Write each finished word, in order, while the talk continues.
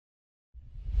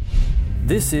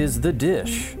This is The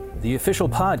Dish, the official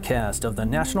podcast of the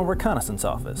National Reconnaissance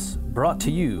Office, brought to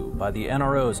you by the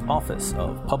NRO's Office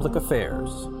of Public Affairs.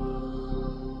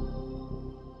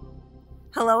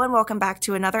 Hello and welcome back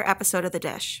to another episode of The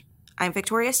Dish. I'm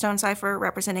Victoria Stonecipher,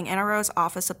 representing NRO's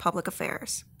Office of Public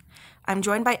Affairs. I'm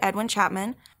joined by Edwin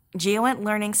Chapman, GEOINT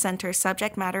Learning Center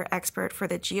subject matter expert for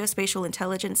the Geospatial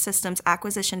Intelligence Systems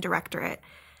Acquisition Directorate.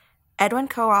 Edwin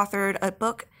co-authored a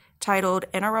book titled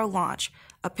NRO Launch,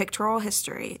 A Pictorial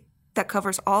History, that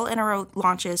covers all NRO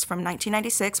launches from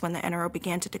 1996, when the NRO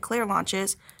began to declare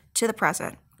launches, to the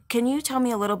present. Can you tell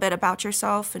me a little bit about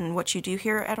yourself and what you do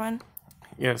here, Edwin?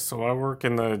 Yes, so I work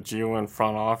in the GEOINT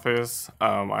front office.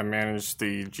 I manage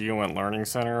the GEOINT Learning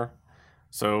Center.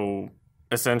 So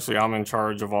essentially, I'm in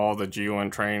charge of all the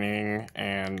GEOINT training,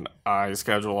 and I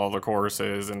schedule all the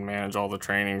courses and manage all the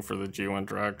training for the GEOINT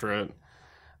Directorate.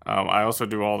 I also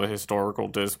do all the historical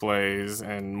displays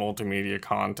and multimedia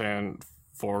content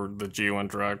for the GEOINT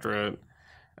Directorate,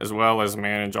 as well as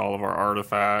manage all of our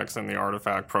artifacts and the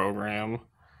artifact program.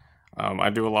 I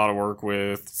do a lot of work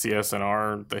with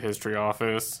CSNR, the history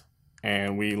office,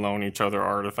 and we loan each other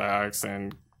artifacts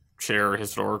and share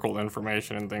historical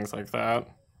information and things like that.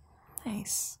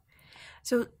 Nice.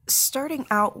 So starting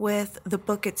out with the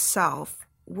book itself,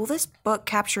 will this book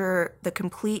capture the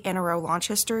complete NRO launch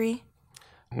history?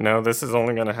 No, this is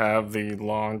only going to have the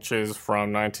launches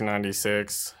from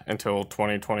 1996 until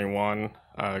 2021.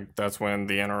 That's when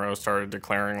the NRO started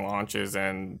declaring launches,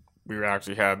 and we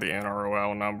actually had the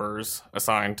NROL numbers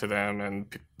assigned to them,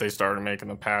 and they started making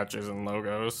the patches and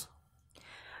logos.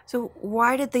 So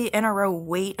why did the NRO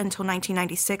wait until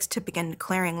 1996 to begin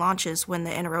declaring launches when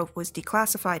the NRO was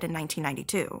declassified in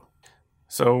 1992?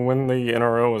 So when the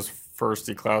NRO was first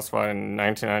declassified in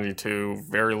 1992,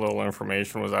 very little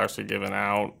information was actually given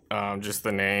out, just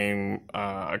the name,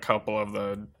 a couple of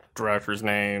the directors'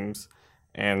 names,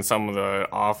 and some of the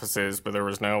offices, but there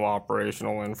was no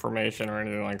operational information or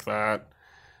anything like that.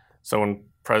 So when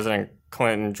President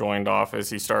Clinton joined office,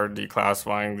 he started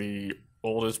declassifying the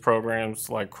oldest programs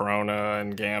like Corona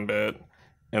and Gambit,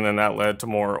 and then that led to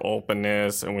more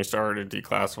openness, and we started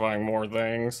declassifying more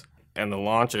things, and the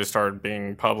launches started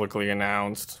being publicly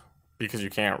announced, because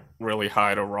you can't really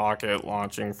hide a rocket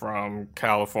launching from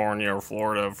California or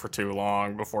Florida for too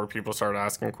long before people start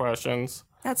asking questions.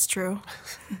 That's true.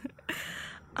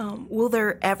 Will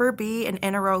there ever be an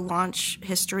NRO Launch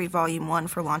History Volume 1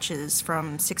 for launches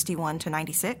from 61 to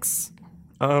 96?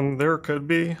 There could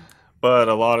be, but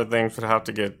a lot of things would have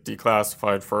to get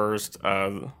declassified first.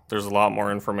 There's a lot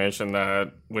more information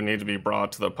that would need to be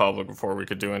brought to the public before we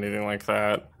could do anything like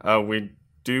that. We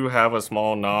do have a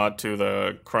small nod to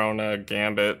the Corona,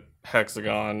 Gambit,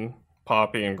 Hexagon,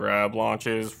 Poppy, and Grab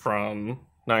launches from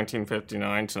 1959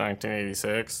 to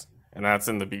 1986, and that's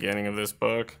in the beginning of this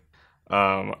book.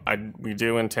 We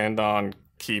do intend on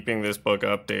keeping this book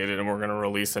updated, and we're going to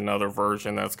release another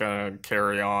version that's going to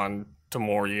carry on to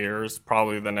more years,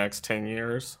 probably the next 10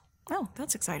 years. Oh,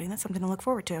 that's exciting. That's something to look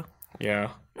forward to.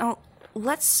 Yeah. Now,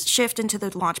 let's shift into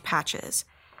the launch patches.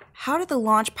 How did the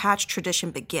launch patch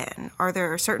tradition begin? Are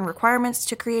there certain requirements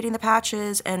to creating the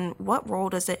patches, and what role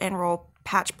does the NRO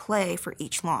patch play for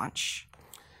each launch?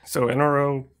 So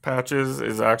NRO patches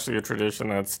is actually a tradition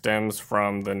that stems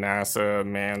from the NASA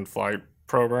manned flight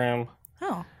program.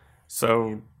 Oh.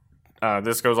 So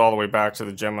this goes all the way back to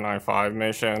the Gemini 5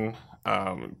 mission.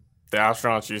 The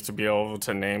astronauts used to be able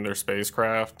to name their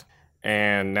spacecraft,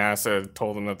 and NASA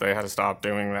told them that they had to stop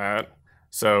doing that.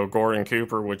 So Gordon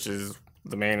Cooper, which is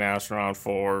the main astronaut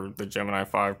for the Gemini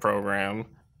 5 program,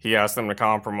 he asked them to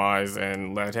compromise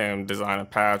and let him design a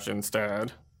patch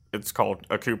instead. It's called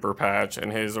a Cooper patch,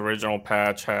 and his original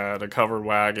patch had a covered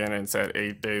wagon and said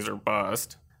 8 days or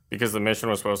bust, because the mission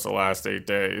was supposed to last 8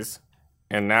 days.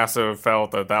 And NASA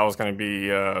felt that that was going to be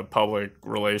a public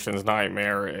relations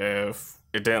nightmare if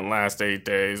it didn't last 8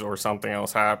 days or something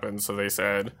else happened. So they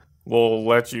said, we'll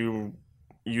let you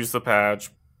use the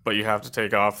patch, but you have to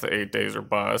take off the 8 days or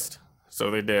bust. So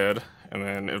they did, and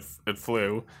then it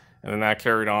flew. And then that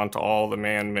carried on to all the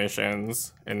manned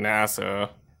missions in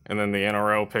NASA. And then the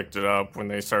NRO picked it up when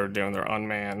they started doing their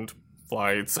unmanned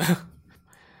flights.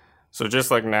 So just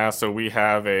like NASA, we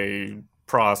have a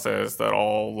process that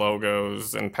all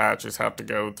logos and patches have to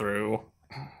go through.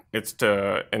 It's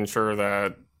to ensure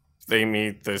that they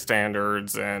meet the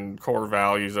standards and core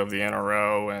values of the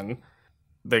NRO, and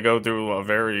they go through a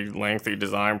very lengthy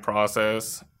design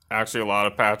process. Actually, a lot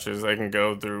of patches, they can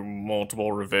go through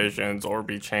multiple revisions or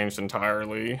be changed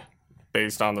entirely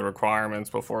based on the requirements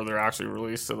before they're actually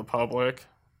released to the public.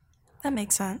 That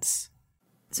makes sense.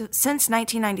 So since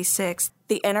 1996,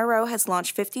 the NRO has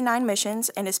launched 59 missions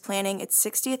and is planning its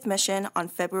 60th mission on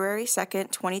February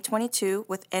 2nd, 2022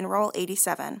 with Enroll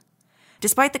 87.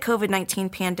 Despite the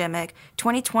COVID-19 pandemic,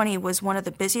 2020 was one of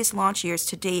the busiest launch years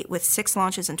to date with 6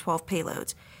 launches and 12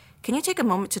 payloads. Can you take a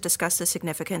moment to discuss the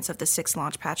significance of the 6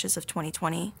 launch patches of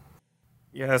 2020?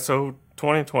 Yeah, so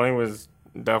 2020 was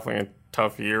definitely a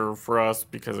tough year for us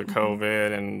because of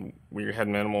COVID, and we had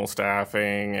minimal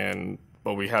staffing,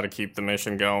 but we had to keep the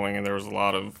mission going, and there was a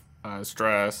lot of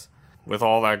stress. With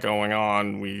all that going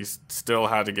on, we still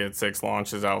had to get 6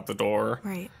 launches out the door.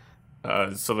 Right.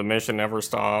 So the mission never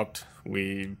stopped.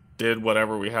 We did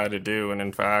whatever we had to do, and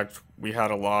in fact, we had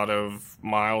a lot of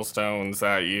milestones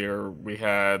that year. We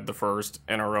had the first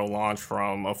NRO launch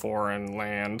from a foreign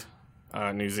land,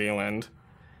 New Zealand.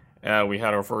 We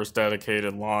had our first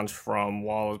dedicated launch from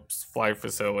Wallops Flight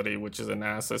Facility, which is a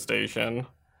NASA station.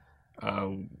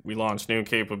 We launched new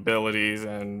capabilities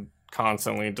and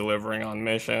constantly delivering on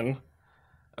mission.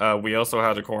 We also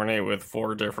had to coordinate with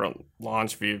 4 different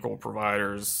launch vehicle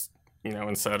providers,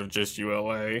 instead of just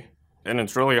ULA. And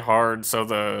it's really hard. So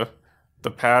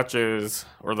the patches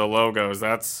or the logos,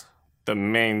 that's the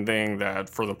main thing that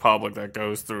for the public that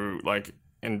goes through,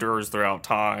 endures throughout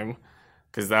time,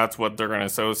 because that's what they're going to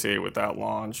associate with that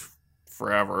launch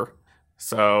forever.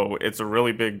 So it's a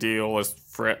really big deal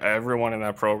for everyone in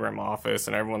that program office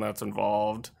and everyone that's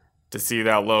involved to see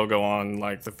that logo on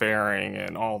the fairing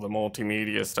and all the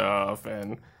multimedia stuff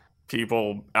and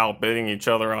people outbidding each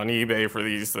other on eBay for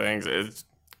these things.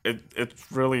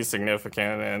 It's really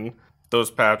significant, and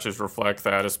those patches reflect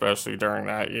that, especially during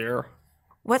that year.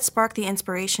 What sparked the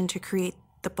inspiration to create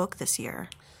the book this year?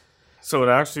 So it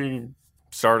actually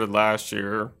started last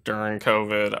year during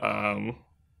COVID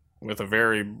with a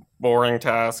very boring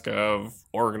task of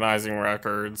organizing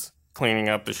records, cleaning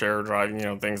up the share drive,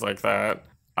 things like that.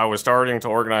 I was starting to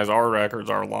organize our records,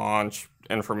 our launch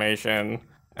information,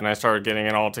 and I started getting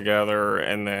it all together,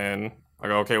 and then I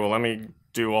go, okay, well, let me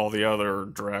do all the other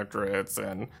directorates,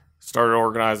 and started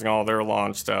organizing all their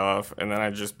launch stuff, and then I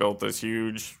just built this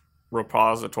huge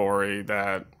repository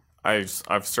that I've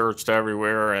searched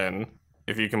everywhere, and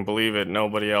if you can believe it,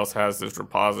 nobody else has this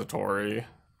repository.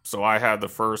 So I had the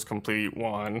first complete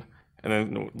one, and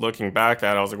then looking back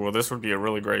at it, I was like, well, this would be a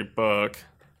really great book.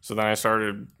 So then I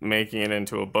started making it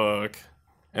into a book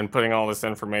and putting all this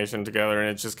information together, and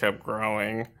it just kept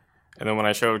growing. And then when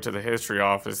I showed it to the history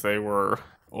office, they were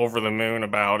over the moon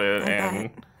about it,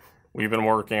 and we've been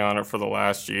working on it for the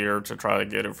last year to try to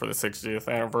get it for the 60th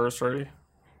anniversary.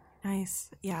 Nice.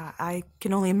 Yeah, I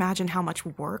can only imagine how much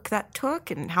work that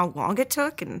took and how long it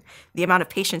took and the amount of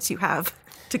patience you have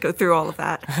to go through all of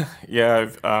that. Yeah,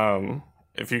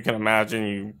 if you can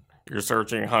imagine, you're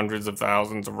searching hundreds of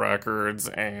thousands of records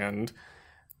and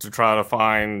to try to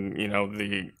find,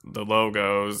 the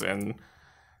logos, and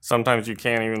sometimes you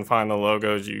can't even find the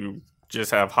logos. You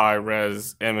just have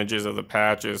high-res images of the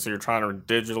patches, so you're trying to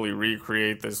digitally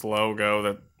recreate this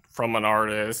logo from an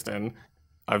artist, and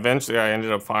eventually I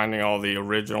ended up finding all the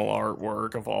original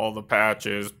artwork of all the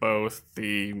patches, both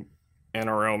the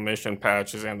NRO mission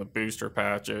patches and the booster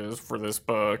patches for this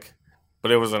book, but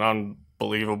it was an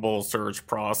unbelievable search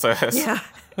process. Yeah.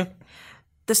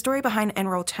 The story behind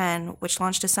Enroll 10, which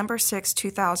launched December 6,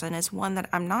 2000, is one that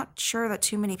I'm not sure that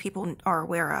too many people are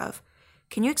aware of.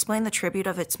 Can you explain the tribute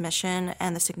of its mission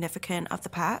and the significance of the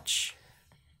patch?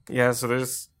 Yeah, so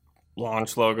this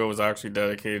launch logo was actually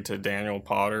dedicated to Daniel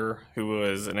Potter, who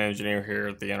was an engineer here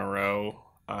at the NRO.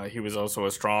 He was also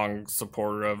a strong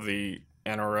supporter of the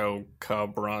NRO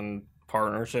Cub Run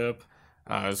partnership.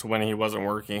 So when he wasn't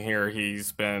working here, he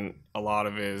spent a lot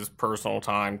of his personal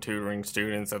time tutoring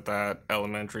students at that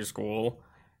elementary school.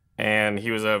 And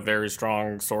he was a very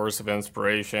strong source of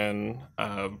inspiration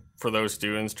for those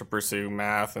students to pursue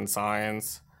math and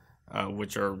science,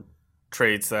 which are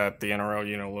traits that the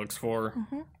NRO, looks for.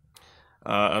 Mm-hmm.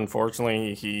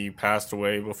 Unfortunately, he passed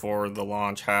away before the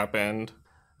launch happened.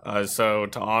 So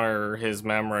to honor his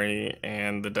memory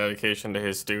and the dedication to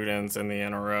his students in the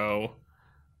NRO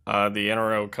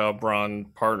Cub Run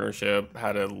partnership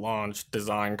had a launch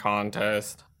design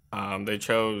contest. They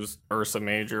chose Ursa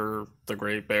Major, the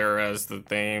Great Bear, as the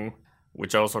theme,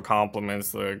 which also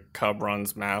complements the Cub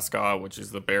Run's mascot, which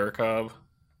is the bear cub.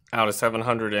 Out of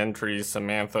 700 entries,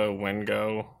 Samantha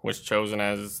Wingo was chosen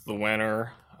as the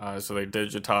winner. So they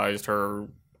digitized her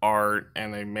art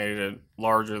and they made it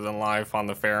larger than life on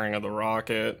the fairing of the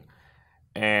rocket.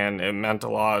 And it meant a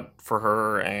lot for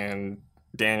her and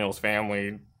Daniel's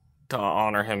family to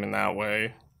honor him in that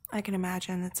way. I can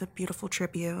imagine. It's a beautiful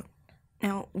tribute.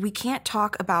 Now, we can't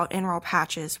talk about Enroll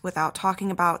patches without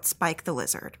talking about Spike the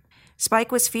Lizard.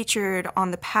 Spike was featured on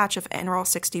the patch of NROL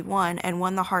 61 and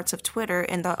won the hearts of Twitter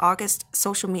in the August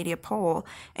social media poll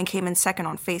and came in second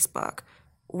on Facebook.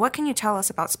 What can you tell us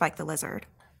about Spike the Lizard?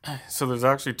 So there's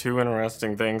actually two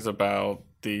interesting things about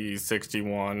the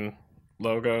 61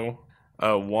 logo.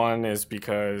 One is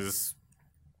because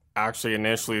actually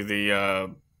initially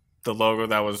the logo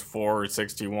that was for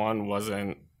 61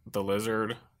 wasn't the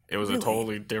lizard. It was a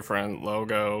totally different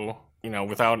logo,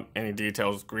 without any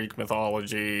details, Greek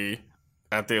mythology.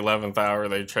 At the 11th hour,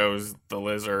 they chose the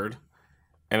lizard.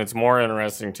 And it's more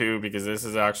interesting, too, because this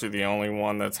is actually the only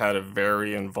one that's had a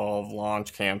very involved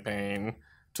launch campaign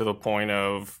to the point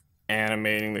of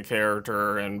animating the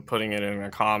character and putting it in a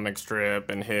comic strip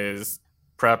and his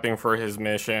prepping for his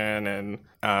mission and,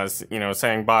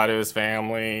 saying bye to his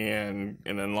family and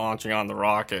then launching on the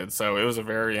rocket. So it was a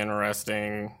very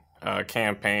interesting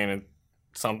campaign and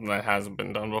something that hasn't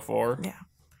been done before. Yeah.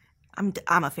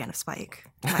 I'm a fan of Spike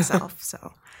myself,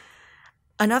 so.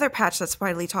 Another patch that's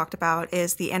widely talked about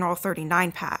is the NROL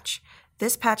 39 patch.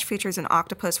 This patch features an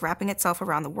octopus wrapping itself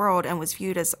around the world and was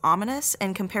viewed as ominous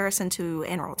in comparison to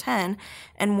NROL 10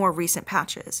 and more recent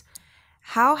patches.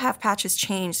 How have patches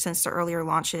changed since the earlier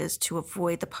launches to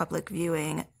avoid the public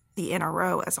viewing the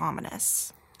NRO as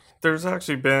ominous? There's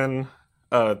actually been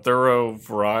a thorough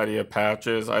variety of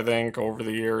patches, I think, over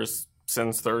the years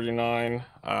since 39.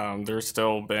 There's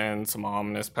still been some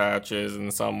ominous patches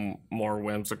and some more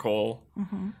whimsical.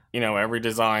 Mm-hmm. Every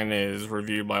design is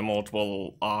reviewed by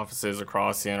multiple offices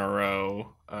across the NRO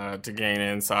to gain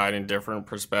insight and different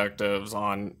perspectives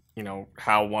on,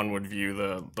 how one would view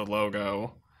the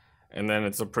logo. And then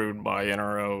it's approved by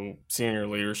NRO senior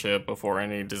leadership before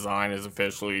any design is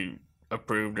officially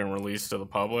approved and released to the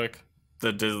public.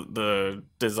 The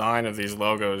design of these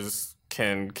logos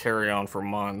can carry on for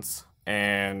months,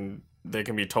 and they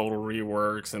can be total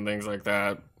reworks and things like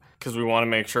that, because we want to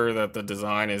make sure that the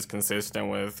design is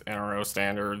consistent with NRO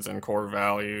standards and core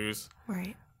values.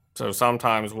 Right. So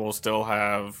sometimes we'll still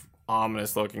have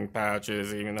ominous looking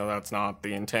patches, even though that's not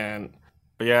the intent.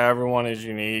 But yeah, everyone is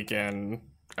unique, and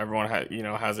everyone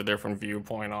has a different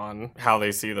viewpoint on how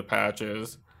they see the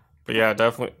patches. But yeah,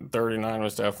 definitely 39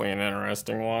 was definitely an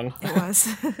interesting one. It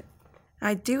was.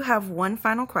 I do have one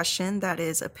final question that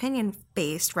is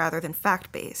opinion-based rather than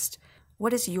fact-based.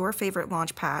 What is your favorite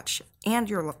launch patch and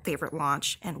your favorite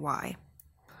launch, and why?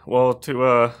 Well, to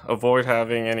avoid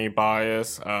having any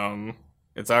bias,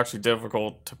 it's actually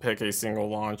difficult to pick a single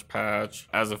launch patch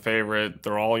as a favorite.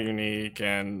 They're all unique,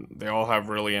 and they all have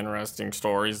really interesting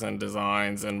stories and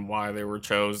designs and why they were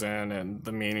chosen and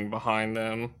the meaning behind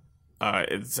them.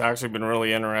 It's actually been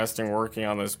really interesting working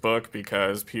on this book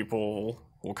because people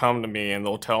will come to me and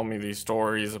they'll tell me these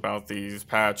stories about these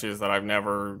patches that I've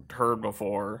never heard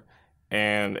before.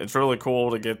 And it's really cool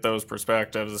to get those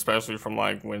perspectives, especially from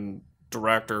when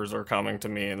directors are coming to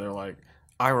me and they're like,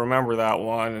 I remember that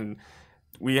one and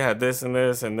we had this and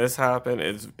this happened.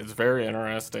 It's very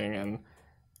interesting, and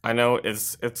I know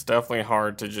it's definitely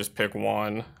hard to just pick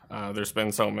one. There's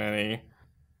been so many.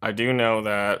 I do know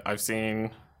that I've seen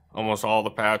almost all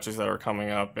the patches that are coming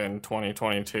up in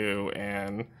 2022,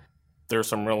 and there's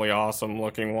some really awesome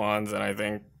looking ones, and I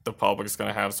think the public's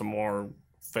going to have some more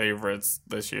favorites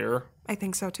this year. I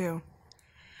think so too.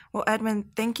 Well, Edwin,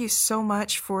 thank you so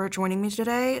much for joining me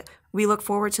today. We look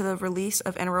forward to the release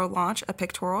of NRO Launch, A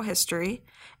Pictorial History,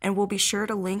 and we'll be sure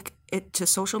to link it to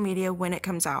social media when it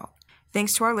comes out.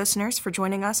 Thanks to our listeners for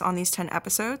joining us on these 10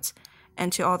 episodes,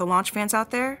 and to all the launch fans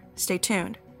out there, stay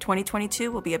tuned. 2022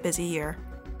 will be a busy year.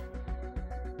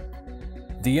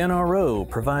 The NRO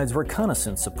provides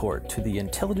reconnaissance support to the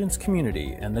intelligence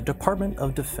community and the Department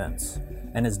of Defense,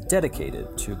 and is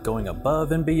dedicated to going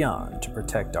above and beyond to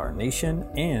protect our nation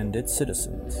and its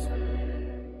citizens.